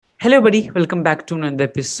Hello, buddy. Welcome back to another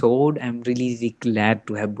episode. I'm really glad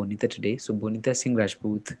to have Bonita today. So, Bonita Singh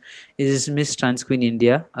Rajput is Miss Trans Queen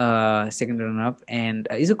India, second runner-up, and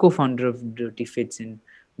is a co-founder of Dirty Fits in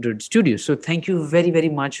Dirty Studios. So, thank you very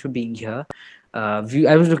much for being here.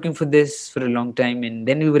 I was looking for this for a long time, and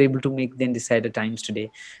then we were able to decide the times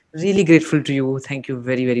today. Really grateful to you. Thank you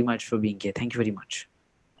very much for being here. Thank you very much.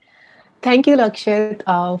 Thank you लक्षित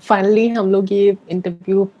finally हम लोग ये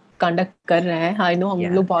interview conduct कर रहे हैं I know हम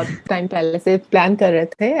Yeah. लोग बहुत टाइम पहले से प्लान कर रहे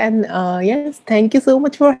थे and yes thank you so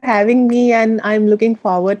much for having me and I am looking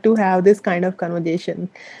forward to have this kind of conversation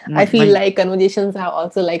I feel like conversations are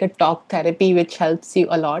also like a talk therapy which helps you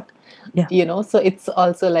a lot Yeah. you know, so it's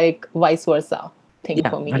also like vice versa thing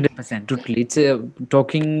Yeah, for me. 100%. Totally. It's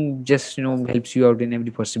talking just helps you out in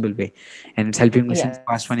every possible way, and it's helping me since Yes.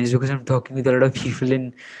 past 1 years because I'm talking with a lot of people in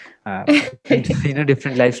different,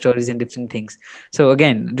 different life stories and different things. So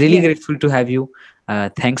again, really Yes. grateful to have you.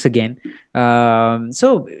 Thanks again.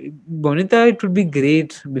 So Bonita, it would be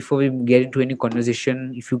great before we get into any conversation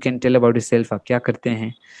if you can tell about yourself, आप क्या करते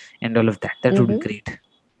हैं, and all of that. That would be great.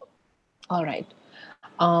 All right.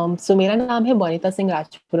 सो मेरा नाम है बनीता सिंह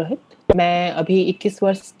राजपुरोहित मैं अभी 21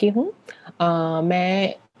 वर्ष की हूँ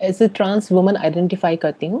मैं as a trans woman identify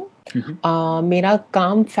करती हूँ मेरा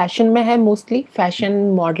काम फैशन में है मोस्टली फैशन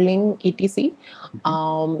मॉडलिंग ईटीसी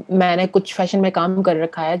मैंने कुछ फैशन में काम कर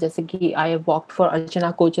रखा है जैसे कि I have worked for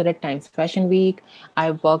Archana Kochhar eight times fashion week I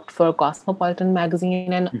have worked for cosmopolitan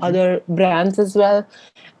magazine and other brands as well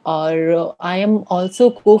और I am also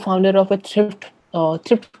co-founder of a thrift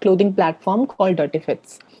clothing platform called Dirty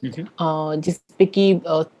Fits, जिसपे कि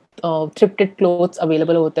thrifted clothes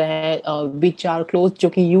available होते हैं which are clothes जो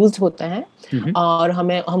कि used होते हैं और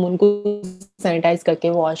हम उनको सैनिटाइज करके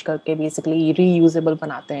वॉश करके बेसिकली रीयूजेबल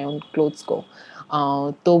बनाते हैं उन क्लोथ्स को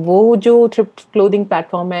तो वो जो थ्रिफ्ट क्लोथिंग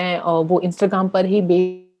प्लेटफॉर्म है वो इंस्टाग्राम पर ही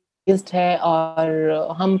बेस्ड है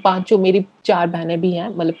और हम पांचों मेरी 4 बहनें भी हैं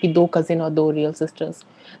मतलब कि 2 कजिन और 2 रियल सिस्टर्स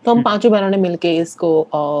तो हम पांचों बहनों ने मिलके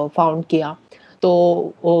इसको फाउंड किया तो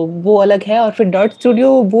वो अलग है और फिर डर्ट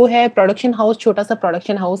स्टूडियो वो है प्रोडक्शन हाउस छोटा सा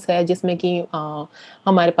प्रोडक्शन हाउस है जिसमें कि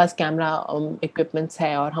हमारे पास कैमरा इक्विपमेंट्स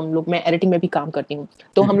है और हम लोग मैं एडिटिंग में भी काम करती हूँ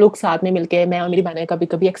तो हम लोग साथ में मिलके मैं और मेरी बहनें कभी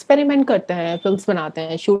कभी एक्सपेरिमेंट करते हैं फिल्म्स बनाते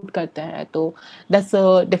हैं शूट करते हैं तो that's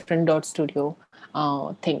a different dirt studio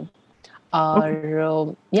thing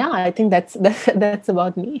और या I think that's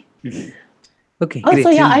about me. Okay, Oh, so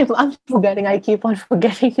great. yeah, Really. I'm forgetting. I keep on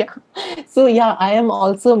forgetting. Yeah. So yeah, I am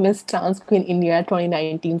also Miss Trans Queen India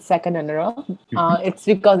 2019 second runner-up. It's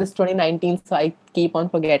because it's 2019, so I keep on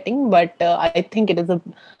forgetting. But I think it is a,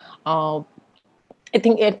 uh, I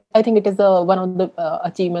think it is a one of the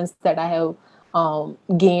achievements that I have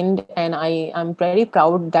gained, and I am very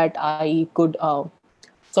proud that I could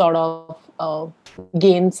sort of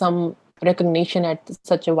gain some recognition at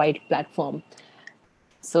such a wide platform.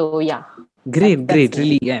 So yeah. Great, That's great. me.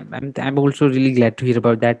 Really, yeah, I'm also really glad to hear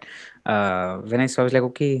about that. When I saw, I was like,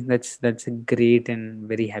 okay, that's a great and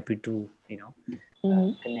very happy to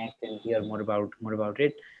connect and hear more about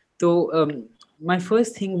it. So, my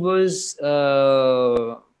first thing was,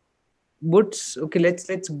 what's okay?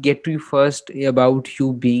 Let's get to you first about you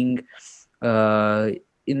being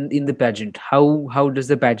in the pageant. How does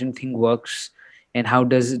the pageant thing works? And how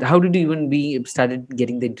did you even be started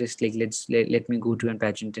getting the interest like let me go to a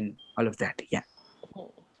pageant and all of that? Yeah.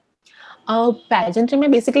 Pageantry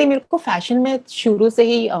में basically मेरे को fashion में शुरू से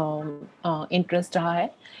ही interest रहा है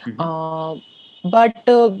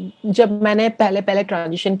but जब मैंने पहले पहले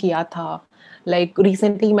ट्रांजिशन किया था लाइक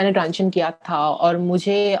रिसेंटली मैंने ट्रांजिशन किया था और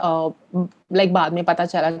मुझे लाइक बाद में पता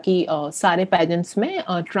चला कि सारे पेजेंट्स में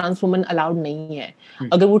ट्रांस वुमन अलाउड नहीं है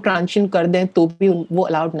अगर वो ट्रांजिशन कर दें तो भी वो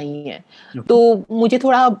अलाउड नहीं है तो मुझे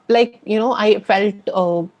थोड़ा like I felt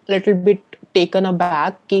little bit taken a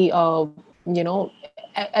back कि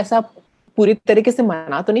ऐसा पूरी तरीके से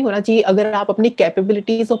मना तो नहीं होना चाहिए अगर आप अपनी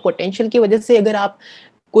कैपेबिलिटीज और पोटेंशियल की वजह से अगर आप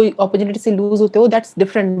कोई अपॉर्चुनिटी से लूज होते हो दैट्स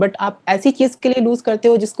डिफरेंट बट आप ऐसी चीज के लिए लूज करते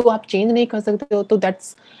हो जिसको आप चेंज नहीं कर सकते हो तो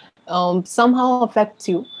that's somehow affects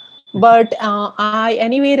you but I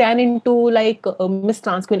anyway ran into like Miss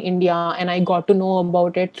Trans Queen India and I got to know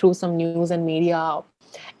about it through some news and media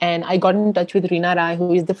and I got in touch with Reena Rai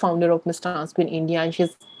who is the founder of Miss Trans Queen India and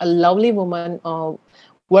she's a lovely woman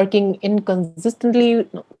working inconsistently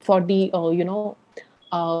for the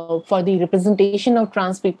for the representation of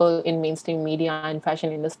trans people in mainstream media and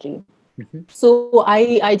fashion industry. So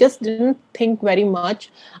I just didn't think very much.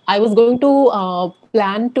 I was going to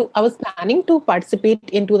I was planning to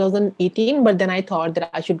participate in 2018, but then I thought that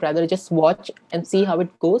I should rather just watch and see how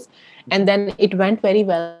it goes. And then it went very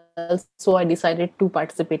well. so I decided to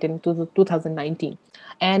participate in 2019.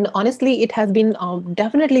 And honestly, it has been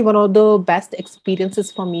definitely one of the best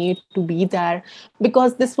experiences for me to be there,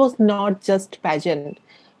 because this was not just pageant.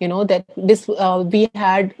 That this we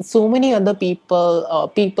had so many other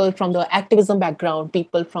people, people from the activism background,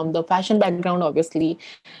 people from the fashion background, obviously,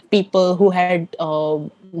 people who had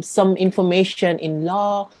some information in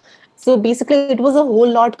law. So basically it was a whole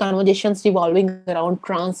lot conversations revolving around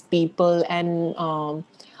trans people and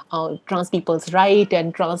trans people's right,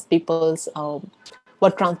 and trans people's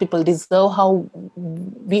what trans people deserve, how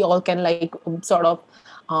we all can like sort of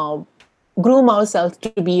uh, groom ourselves to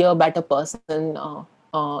be a better person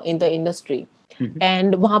in the industry. Mhm.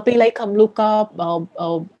 And वहाँ पे like हम लोग का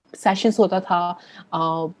sessions होता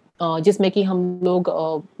था जिसमें कि हम लोग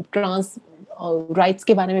ट्रांस राइट्स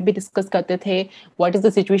के बारे में भी डिस्कस करते थे. What is the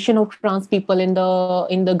situation of trans people in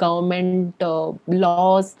the government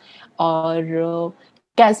laws, और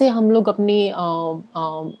कैसे हम लोग अपनी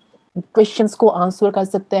क्वेश्चंस को आंसर कर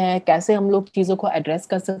सकते हैं, कैसे हम लोग चीज़ों को एड्रेस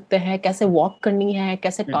कर सकते हैं, कैसे वॉक करनी है,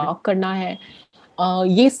 कैसे Mhm. टॉक करना है.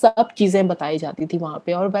 ये सब चीज़ें बताई जाती थी वहाँ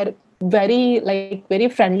पे, और very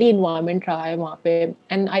friendly environment रहा है वहाँ पे,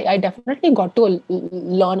 and I definitely got to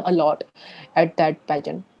learn a lot at that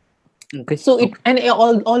pageant. Okay. So it, Okay. and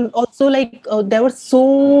also like there were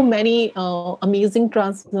so many amazing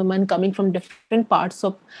trans women coming from different parts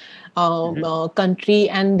of Mhm. country,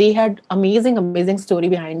 and they had amazing story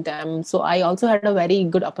behind them. So I also had a very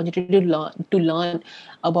good opportunity to learn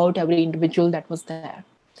about every individual that was there.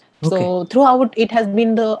 So Okay. throughout, it has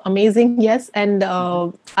been the amazing, yes. And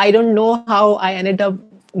Mhm. I don't know how I ended up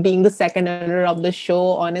being the second runner of the show.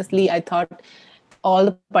 Honestly, I thought all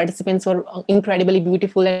the participants were incredibly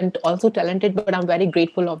beautiful and also talented, but I'm very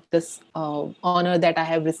grateful of this honor that I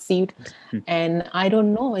have received. Hmm. And I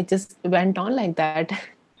don't know, it just went on like that.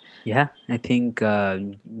 Yeah, I think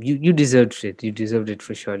you deserved it. You deserved it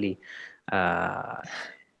for surely. Uh,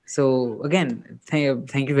 so again,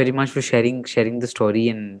 thank you very much for sharing the story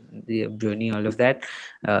and the journey, all of that.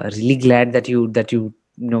 Really glad that you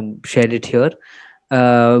shared it here.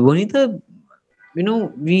 Bonita,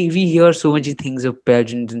 we hear so many things of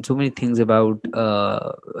pageants and so many things about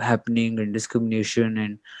happening and discrimination,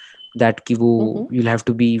 and that ki wo, Mhm, you'll have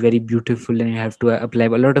to be very beautiful and you have to apply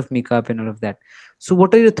a lot of makeup and all of that. So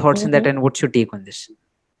what are your thoughts on that, mhm. and what's your take on this?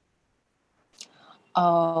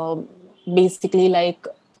 Basically,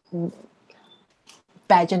 like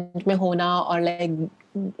pageant में होना, or like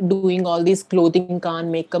doing all these clothing का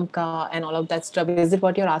and makeup का and all of that stuff. Is it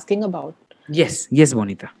what you're asking about? Yes,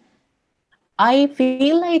 Bonita. I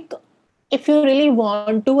feel like if you really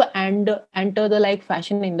want to enter the like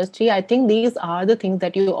fashion industry, I think these are the things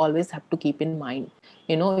that you always have to keep in mind.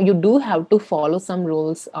 You do have to follow some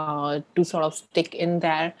rules to sort of stick in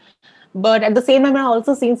there. But at the same time, I've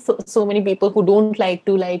also seen so many people who don't like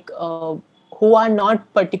to like who are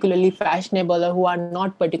not particularly fashionable, or who are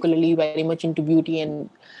not particularly very much into beauty and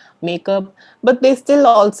makeup, but they still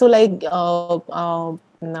also like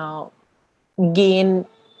now gain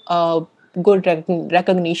good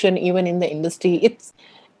recognition even in the industry.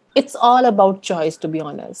 It's all about choice, to be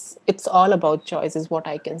honest. It's all about choice is what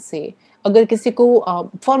I can say. अगर किसी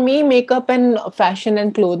को for me, makeup and fashion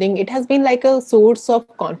and clothing, it has been like a source of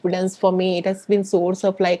confidence for me. It has been source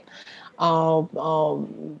of like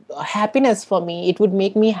happiness for me. It would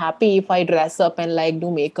make me happy if I dress up and like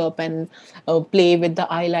do makeup and play with the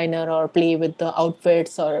eyeliner or play with the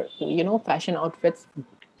outfits, or fashion outfits.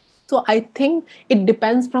 So I think it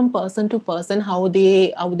depends from person to person how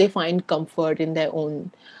they find comfort in their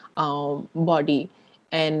own body,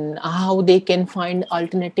 and how they can find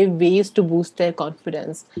alternative ways to boost their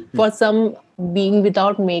confidence. Hmm. For some, being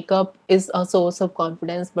without makeup is a source of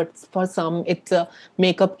confidence, but for some, it's a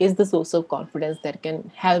makeup is the source of confidence that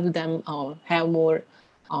can help them um,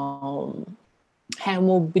 have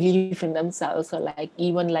more belief in themselves, or like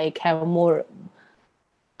even like have more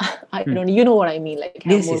I don't Hmm. know, you know what I mean, like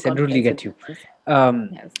have more Yes, I confidence totally in get you. themselves. Um,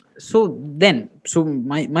 Yes. so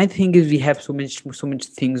my thing is, we have so much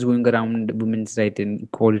things going around women's right and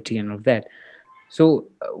equality and all of that. So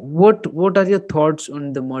what are your thoughts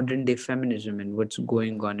on the modern day feminism and what's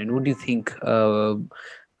going on, and what do you think?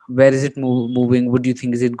 Where is it moving? What do you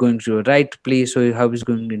think, is it going to the right place, or how is it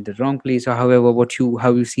going in the wrong place, or however,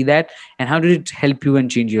 how you see that, and how did it help you and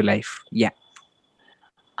change your life? Yeah.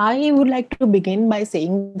 I would like to begin by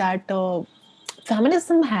saying that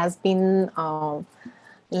feminism has been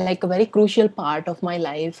like a very crucial part of my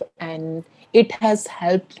life, and it has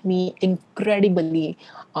helped me incredibly,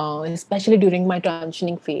 especially during my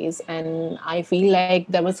transitioning phase. And I feel like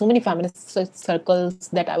there were so many feminist circles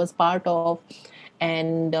that I was part of,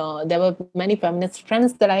 and there were many feminist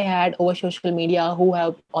friends that I had over social media who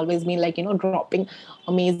have always been like, dropping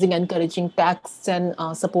amazing, encouraging texts and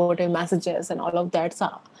supportive messages and all of that. So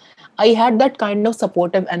I had that kind of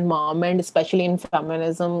supportive environment, especially in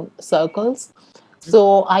feminism circles.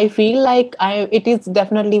 So I feel like it is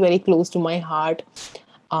definitely very close to my heart,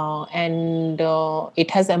 and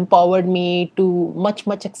it has empowered me to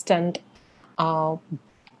much extent. Uh,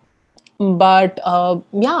 but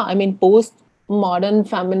yeah, I mean, post modern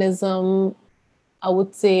feminism, I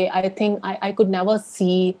would say, I think I could never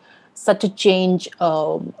see such a change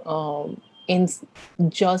in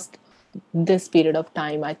just this period of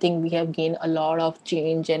time. I think we have gained a lot of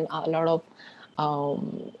change and a lot of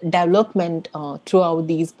development throughout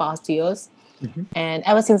these past years. Mm-hmm. And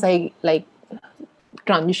ever since I like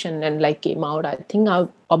transition and like came out, I think I've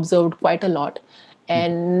observed quite a lot.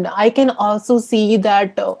 And I can also see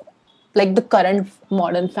that like the current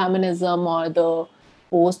modern feminism or the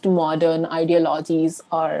post-modern ideologies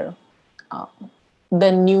or uh,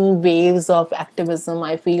 the new waves of activism,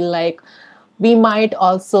 I feel like we might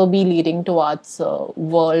also be leading towards a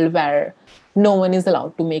world where no one is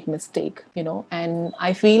allowed to make mistake, and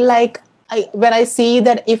I feel like when I see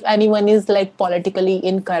that if anyone is like politically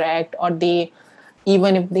incorrect, or they,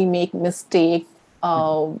 even if they make mistake,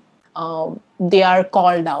 uh, they are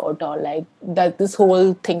called out, or like that, this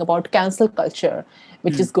whole thing about cancel culture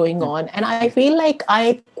which is going on, and I feel like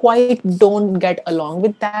I quite don't get along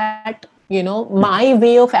with that. My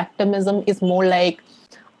way of activism is more like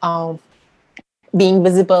um, being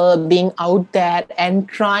visible, being out there, and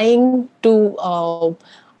trying to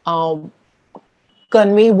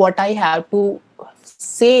convey what I have to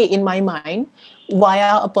say in my mind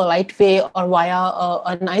via a polite way or via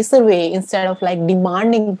a nicer way, instead of like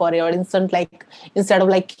demanding for it, or instead of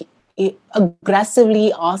like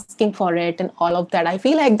aggressively asking for it and all of that. I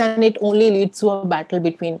feel like then it only leads to a battle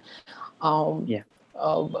between um, Yeah.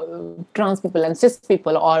 trans people and cis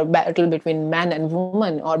people, or battle between man and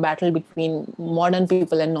woman, or battle between modern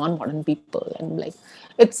people and non-modern people, and like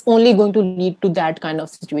it's only going to lead to that kind of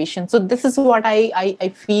situation. So this is what I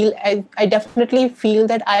feel. I definitely feel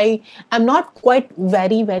that I am not quite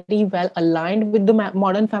very well aligned with the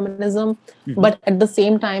modern feminism, Mm-hmm. but at the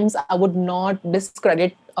same times I would not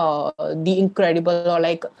discredit the incredible or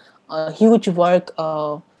like huge work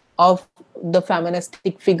of the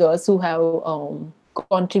feministic figures who have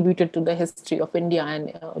contributed to the history of India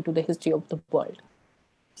and to the history of the world.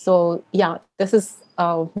 So yeah, this is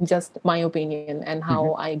just my opinion and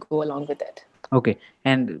how I go along with it. Okay,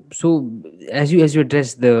 and so as you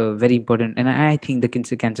address the very important, and I think the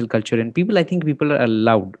cancel culture, and people, I think people are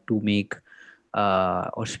allowed to make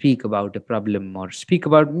or speak about a problem, or speak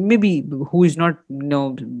about maybe who is not,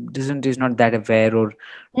 doesn't, is not that aware, or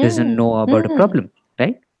doesn't Mm, know about a mm, problem,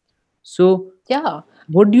 right? So yeah.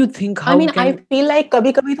 what do you think, I how mean, I can? feel like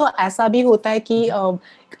कभी कभी तो ऐसा भी होता है कि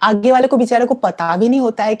आगे वाले को बेचारे को पता भी नहीं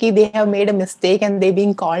होता है कि they have made a mistake and they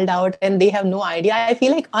being called out and they have no idea. I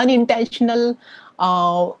feel like unintentional,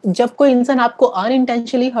 जब कोई इंसान आपको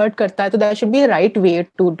unintentionally hurt करता है, तो there should be a right way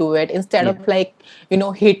to do it, instead Yeah. of like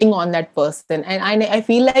hating on that person. And I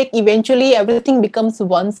feel like eventually everything becomes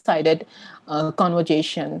one-sided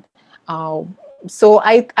conversation. Uh, so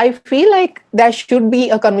I feel like there should be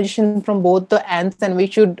a conversation from both the ends, and we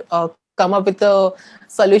should come up with a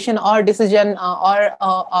solution or decision,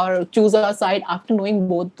 or choose a side after knowing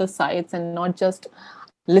both the sides, and not just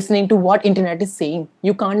listening to what internet is saying.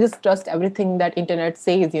 You can't just trust everything that internet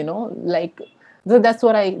says, like. So that's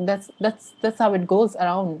what I that's how it goes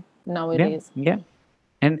around Yeah. nowadays. Yeah.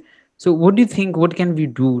 And so what do you think, what can we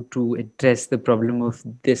do to address the problem of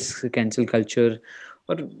this cancel culture?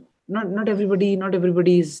 Or not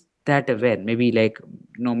everybody is that aware. Maybe like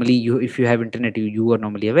normally, you, if you have internet, you are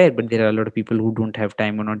normally aware, but there are a lot of people who don't have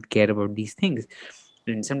time or not care about these things.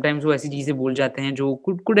 And sometimes वो ऐसी चीजें बोल जाते हैं जो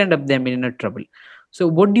could end up them in a trouble. So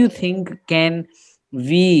what do you think, can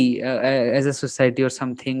we as a society or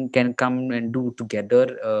something can come and do together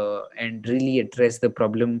and really address the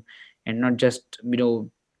problem, and not just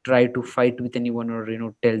try to fight with anyone,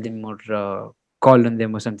 or tell them, or call on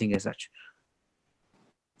them or something as such?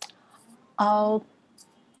 Uh,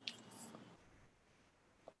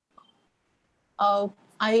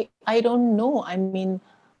 I don't know. I mean,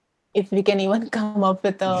 if we can even come up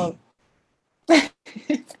with a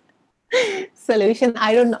solution,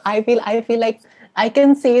 I don't know. I feel like I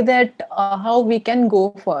can say that how we can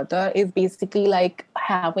go further is basically like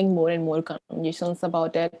having more and more conversations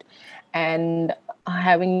about it, and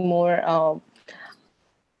having more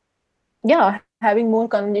yeah, having more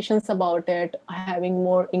conversations about it, having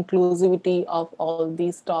more inclusivity of all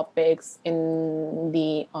these topics in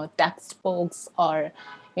the textbooks, or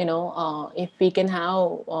if we can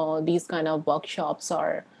have these kind of workshops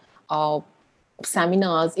or uh,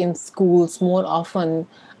 seminars in schools more often,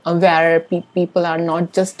 where people are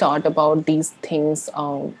not just taught about these things,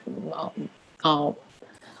 uh, uh,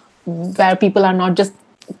 where people are not just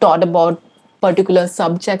taught about particular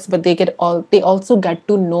subjects, but they also get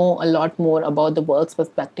to know a lot more about the work's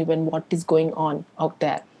perspective and what is going on out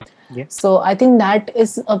there. Yeah. So I think that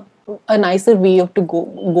is a nicer way of to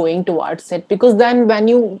going towards it, because then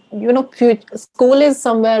when school is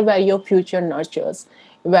somewhere where your future nurtures,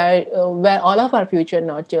 where all of our future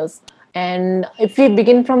nurtures. And if we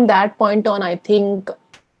begin from that point on, I think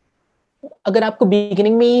अगर आपको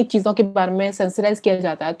beginning में ही चीज़ों के बारे में sensitize किया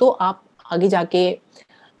जाता है, तो आप आगे जाके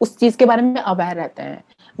उस चीज़ के बारे में अवेयर रहते हैं।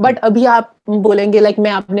 बट अभी आप बोलेंगे, लाइक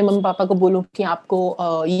मैं अपने मम्मी पापा को बोलूँ कि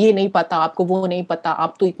आपको ये नहीं पता, आपको वो नहीं पता,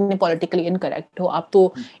 आप तो इतने पॉलिटिकली इनकरेक्ट हो, आप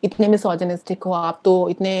तो इतने मिसोजिनिस्टिक हो, आप तो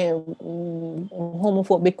इतने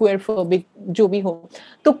होमोफोबिक, क्वेयरफोबिक, जो भी हो।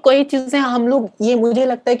 तो कई चीजें हम लोग, ये मुझे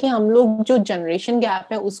लगता है कि हम लोग जो जनरेशन गैप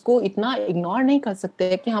है उसको इतना इग्नोर नहीं कर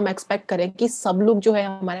सकते कि हम एक्सपेक्ट करें कि सब लोग जो है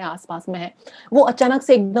हमारे आसपास में है वो अचानक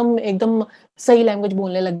से एकदम एकदम सही लैंग्वेज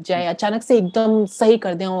बोलने लग जाए, अचानक से एकदम सही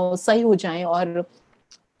कर दें और सही हो जाएं, और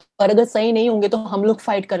अगर सही नहीं होंगे तो हम लोग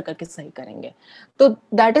फाइट कर करके सही करेंगे। तो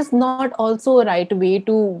that is not also right way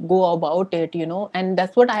to go about it, and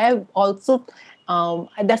that's what I have also,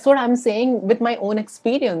 that's what I'm saying with my own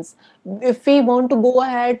experience. If we want to go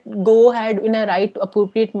ahead in a right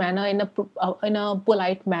appropriate manner, in a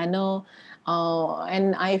polite manner,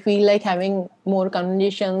 and I feel like having more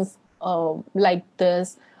conversations like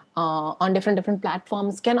this on different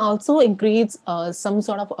platforms can also increase some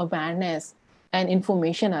sort of awareness and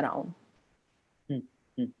information around.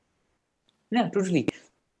 Yeah, totally.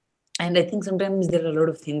 And I think sometimes there are lot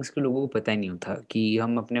of things कि लोगों को पता ही नहीं होता कि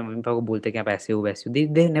हम अपने mummy papa को बोलते हैं कि आप ऐसे हो वैसे हो,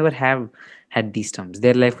 they never have had these terms,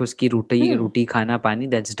 their life was कि रोटी खाना पानी,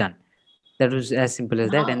 that's done, that was as simple as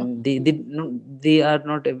that. And they are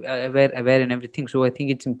not aware in everything. So I think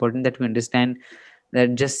it's important that we understand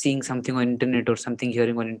that just seeing something on internet or something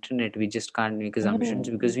hearing on internet, we just can't make assumptions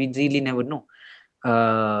because we really never know. For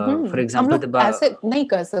हम example, लोग ऐसे नहीं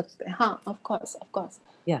कर सकते। हाँ, of course.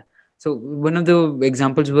 Yeah. So one of the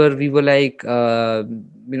examples where we were like,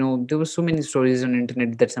 there were so many stories on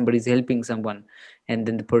internet that somebody's helping someone, and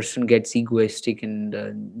then the person gets egoistic and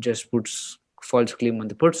just puts false claim on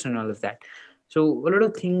the person and all of that. So a lot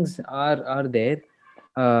of things are there.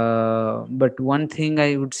 But one thing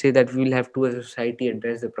I would say that we'll have to, as a society,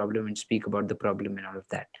 address the problem and speak about the problem and all of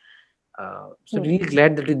that. So really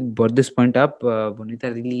glad that you brought this point up,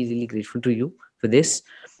 Bonita. Really grateful to you for this,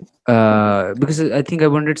 because I think I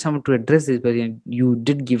wanted someone to address this, but you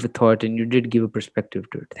did give a thought and you did give a perspective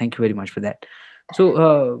to it. Thank you very much for that. So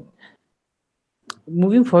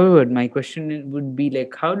moving forward, my question would be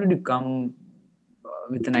like, how did you come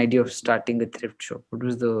with an idea of starting a thrift shop? What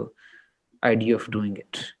was the idea of doing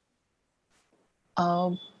it?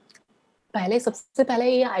 सबसे पहले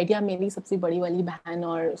ये idea मेरी सबसे बड़ी वाली बहन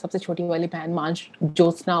और सबसे छोटी वाली बहन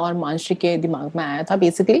ज्योत्सना और मानश्री के दिमाग में आया था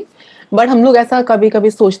बेसिकली। बट हम लोग ऐसा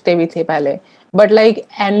कभी-कभी सोचते भी थे पहले, but like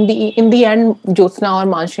in the end Jyotsna और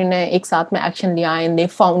मानश्री ने एक साथ में एक्शन लिया and they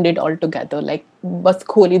found it all together. Like बस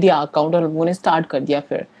खोल ही दिया अकाउंट और लोगों ने स्टार्ट कर दिया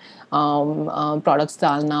फिर प्रोडक्ट्स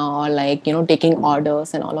डालना और like taking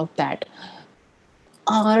orders and all of that.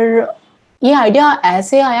 और ये आइडिया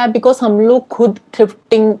ऐसे आया बिकॉज हम लोग खुद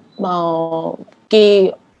थ्रिफ्टिंग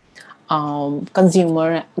के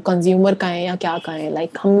कंज्यूमर कहें या क्या कहें,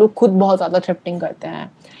 लाइक हम लोग खुद बहुत ज़्यादा थ्रिफ्टिंग करते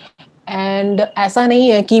हैं। एंड ऐसा नहीं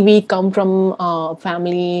है कि we come from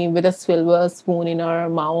family with a silver spoon in our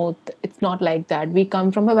mouth, it's not like that. We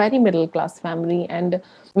come from a very middle class family and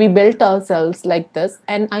we built ourselves like this,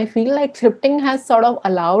 and I feel like thrifting has sort of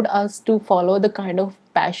allowed us to follow the kind of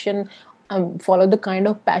passion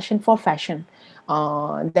for fashion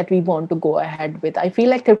that we want to go ahead with. I feel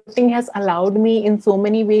like thrifting has allowed me in so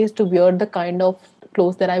many ways to wear the kind of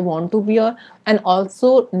clothes that I want to wear, and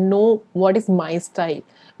also know what is my style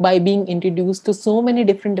by being introduced to so many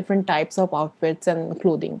different types of outfits and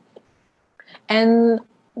clothing. And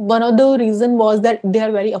one of the reason was that they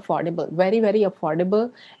are very affordable, very affordable,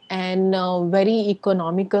 and very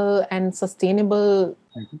economical and sustainable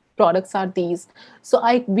products are these. So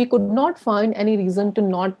we could not find any reason to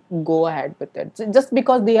not go ahead with it. So just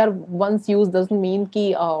because they are once used doesn't mean ki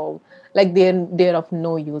like they're of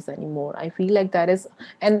no use anymore. I feel like that is,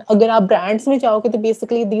 and agar aap brands mein jaoge to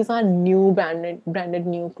basically these are new branded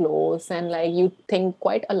new clothes, and like you think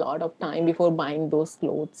quite a lot of time before buying those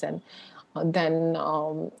clothes. And then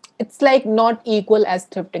it's like not equal as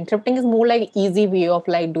thrifting. Thrifting is more like easy way of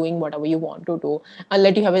like doing whatever you want to do,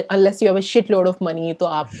 unless you have a shitload of money, तो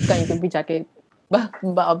आप कहीं पे भी जाके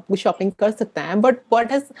shopping कर सकते हैं. But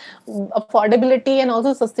what has affordability and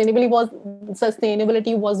also sustainability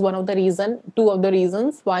was one of the two of the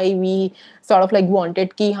reasons why we sort of like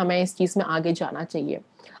wanted कि हमें इस चीज में आगे जाना चाहिए.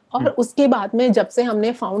 और उसके बाद में जब से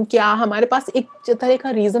हमने फाउंड किया, हमारे पास एक तरह का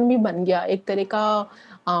रीजन भी बन गया, एक तरह का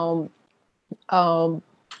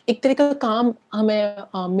एक तरह का काम हमें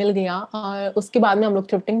मिल गया. और उसके बाद में हम लोग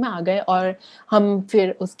थ्रिफ्टिंग में आ गए, और हम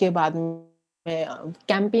फिर उसके बाद में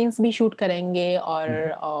कैंपेन्स भी शूट करेंगे और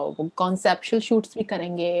कॉन्सेप्चुअल शूट्स भी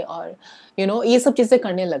करेंगे, और ये सब चीजें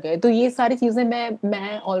करने लगे. तो ये सारी चीजें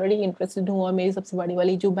मैं ऑलरेडी इंटरेस्टेड हूँ, और मेरी सबसे बड़ी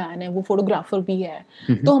वाली जो बहन है वो फोटोग्राफर भी है.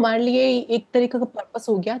 तो हमारे लिए एक तरीके का पर्पस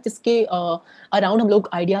हो गया जिसके अराउंड हम लोग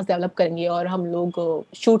आइडियाज डेवलप करेंगे और हम लोग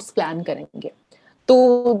शूट्स प्लान करेंगे. So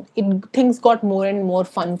things got more and more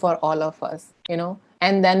fun for all of us,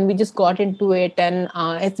 and then we just got into it, and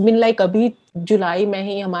it's been like अभी जुलाई में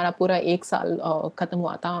ही हमारा पूरा 1 साल खत्म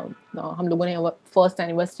हुआ था. हम लोगों ने फर्स्ट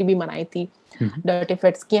एनिवर्सरी भी मनाई थी Dirty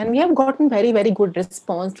Fits की, and we have gotten very very good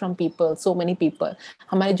response from people, so many people.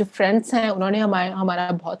 हमारे जो फ्रेंड्स हैं उन्होंने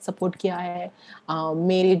हमारा बहुत सपोर्ट किया है.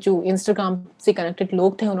 मेरे जो इंस्टाग्राम से कनेक्टेड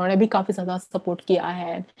लोग थे उन्होंने भी काफी ज्यादा सपोर्ट किया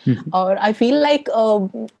है. और आई feel like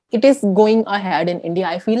it is going ahead in India.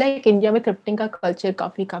 I feel like India में thrifting का culture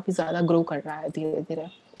काफी ज्यादा grow कर रहा है धीरे धीरे.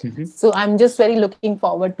 So I'm just very looking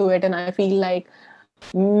forward to it, and I feel like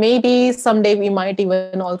maybe someday we might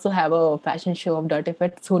even also have a fashion show of Dirty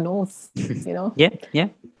Fits. Who knows? Yeah.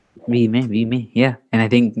 We may. Yeah, and I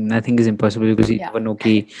think nothing is impossible because you never know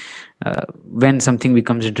when something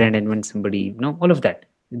becomes a trend and when somebody, all of that.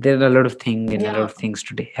 There are a lot of things and a lot of things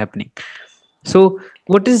today happening. So,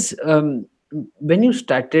 what is when you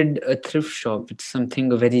started a thrift shop? It's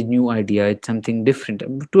a very new idea. It's something different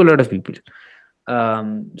to a lot of people.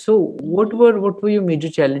 So, what were your major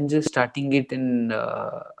challenges starting it, and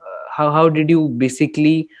how did you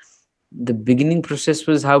basically? The beginning process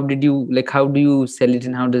was how do you sell it,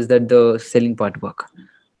 and how does the selling part work?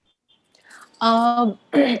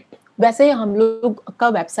 वैसे हम लोग का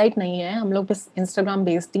website नहीं है, हम लोग बस Instagram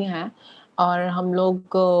based ही हैं, और हम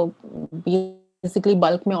लोग बेसिकली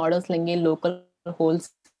बल्क में ऑर्डर्स लेंगे लोकल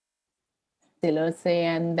होलसेलर से,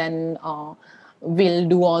 and then we'll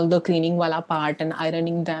do all the cleaning वाला part and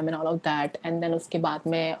ironing them and all of that, and then उसके बाद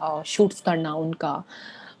में shoots करना उनका.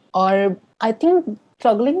 और I think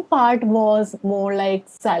struggling part was more like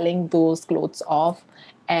selling those clothes off,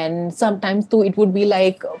 and sometimes too it would be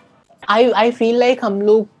like I feel like हम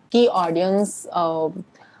लोग की audience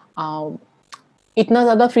इतना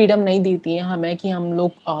ज्यादा फ्रीडम नहीं देती है हमें कि हम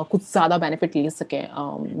लोग कुछ ज्यादा बेनिफिट ले सकें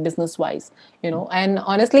business wise, and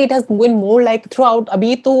honestly it has been more like through out.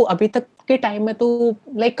 अभी तक के टाइम में तो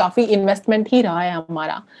लाइक काफी इन्वेस्टमेंट ही रहा है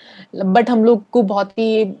हमारा, बट हम लोग को बहुत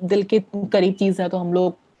ही दिल के करीब चीज है, तो हम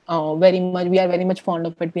लोग we are very much fond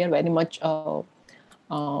of it, we are very much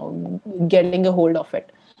getting a hold of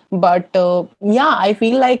it. But yeah, I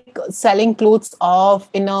feel like selling clothes off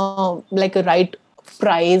in a right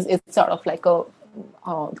price is sort of like a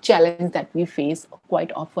challenge that we face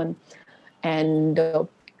quite often, and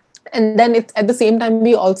then it's at the same time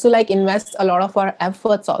we also like invest a lot of our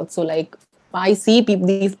efforts also. Like I see people,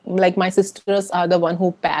 these like my sisters are the one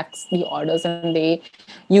who packs the orders, and they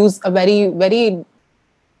use a very very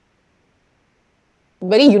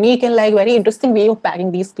very unique and like very interesting way of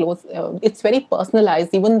packing these clothes. It's very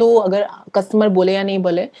personalized, even though agar customer bole ya nahi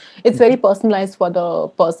bole, it's very personalized for the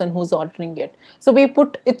person who's ordering it. So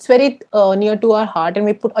it's very near to our heart, and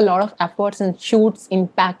we put a lot of efforts in shoots, in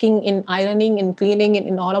packing, in ironing, in cleaning,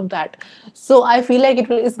 in all of that. So I feel like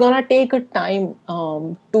it's gonna take a time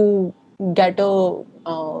to get a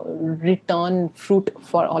return fruit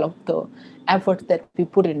for all of the efforts that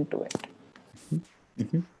we put into it.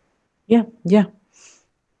 Yeah.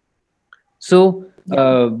 So,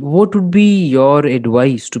 what would be your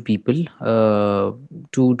advice to people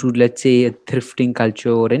to let's say a thrifting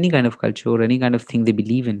culture or any kind of culture or any kind of thing they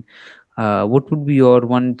believe in? What would be your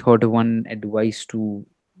one thought or one advice to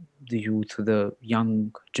the youth or the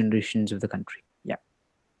young generations of the country? Yeah.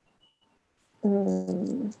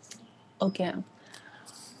 Okay.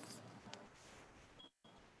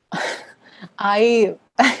 I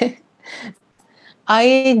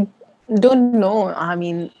don't know. I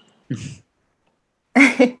mean,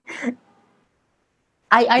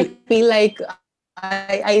 I feel like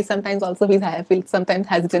I sometimes also feel sometimes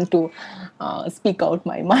hesitant to speak out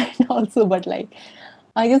my mind also, but like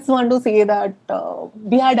I just want to say that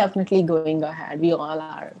we are definitely going ahead. We all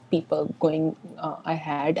are people going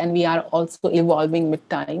ahead, and we are also evolving with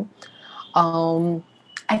time. um,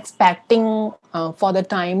 expecting for the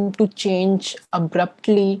time to change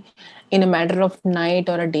abruptly in a matter of night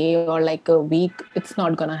or a day or like a week, it's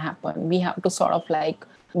not gonna happen. We have to sort of like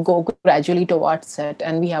go gradually towards it,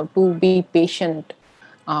 and we have to be patient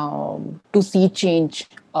to see change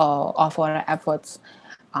of our efforts.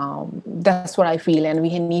 That's what I feel, and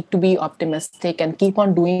we need to be optimistic and keep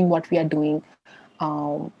on doing what we are doing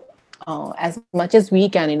um, as much as we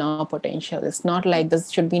can in our potential. It's not like there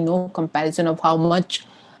should be no comparison of how much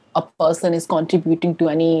a person is contributing to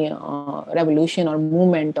any revolution or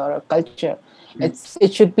movement or a culture.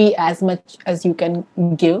 It should be as much as you can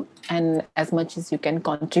give and as much as you can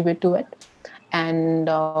contribute to it. And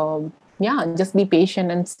yeah, just be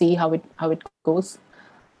patient and see how it goes.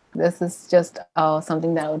 This is just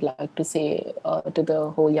something that I would like to say to the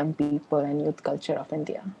whole young people and youth culture of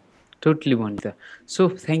India. Totally, Bonita. So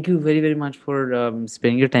thank you very, very much for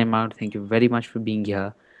spending your time out. Thank you very much for being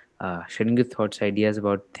here, sharing your thoughts, ideas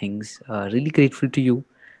about things. Really grateful to you.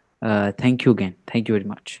 Thank you again. Thank you very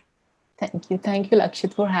much. Thank you,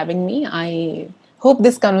 Lakshit, for having me. I hope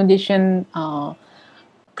this conversation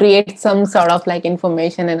create some sort of like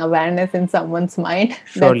information and awareness in someone's mind.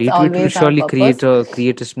 Surely, That's it will always our surely purpose.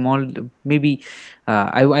 create a small, maybe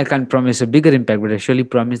I can't promise a bigger impact, but I surely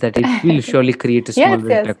promise that it will surely create a Yes, smaller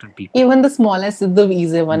yes. impact on people. Even the smallest is the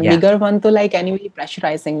easy one. Yeah, Bigger one to like anyway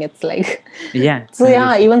pressurizing. It's like yeah, so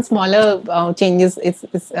yeah. 100%. Even smaller changes is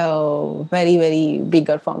very very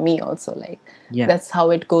bigger for me also. Like Yeah, that's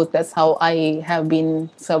how it goes. That's how I have been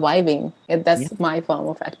surviving. yeah. That's my form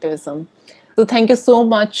of activism. So thank you so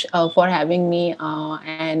much for having me,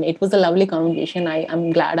 and it was a lovely conversation.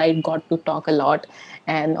 I'm glad I got to talk a lot,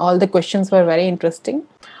 and all the questions were very interesting.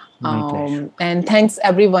 My pleasure. And thanks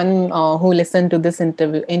everyone who listened to this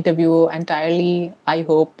interview entirely. I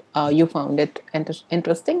hope you found it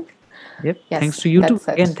interesting. Yep. Thanks Yes, to you too. that's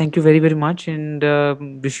Again, it. thank you very, very much, and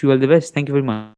wish you all the best. Thank you very much.